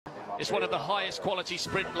is one of the highest quality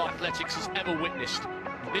sprint athletics has ever witnessed.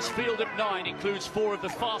 This field of 9 includes 4 of the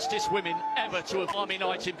fastest women ever to have Army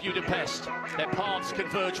Night in Budapest. Their paths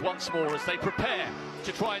converge once more as they prepare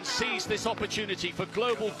to try and seize this opportunity for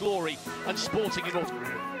global glory and sporting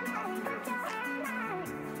immortality.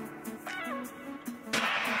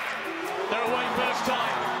 They're away first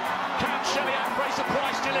time. Can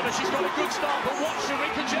Sha'Carri deliver? She's got a good start, but watch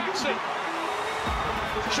Sha'Carri Jackson.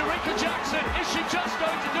 Sha'Carri Jackson, is she just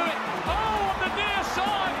going to do it? Oh, on the near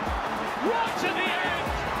side, right to the end.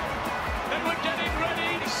 Then we're getting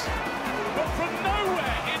ready, but from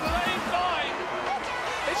nowhere in lane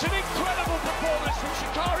 9, it's an incredible performance from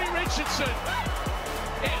Sha'Carri Richardson.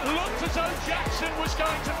 It looked as though Jackson was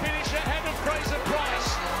going to finish ahead of Price,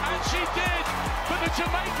 and she did, but the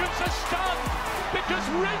Jamaicans are stunned because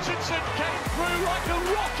Richardson came through like a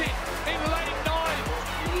rocket in lane 9,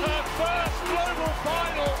 her first global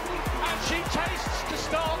final, and she tastes to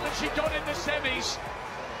start and she got in the semis.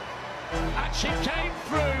 And she came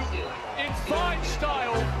through in fine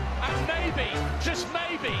style, and maybe, just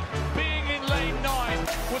maybe, being in lane 9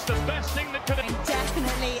 was the best thing that could have...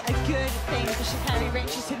 Definitely a good thing for Sha'Carri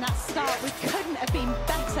Richardson. That start couldn't have been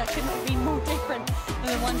better, couldn't have been more different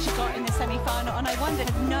than the one she got in the semi-final. And I wondered,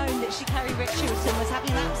 have known that Sha'Carri Richardson was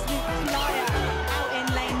having an absolute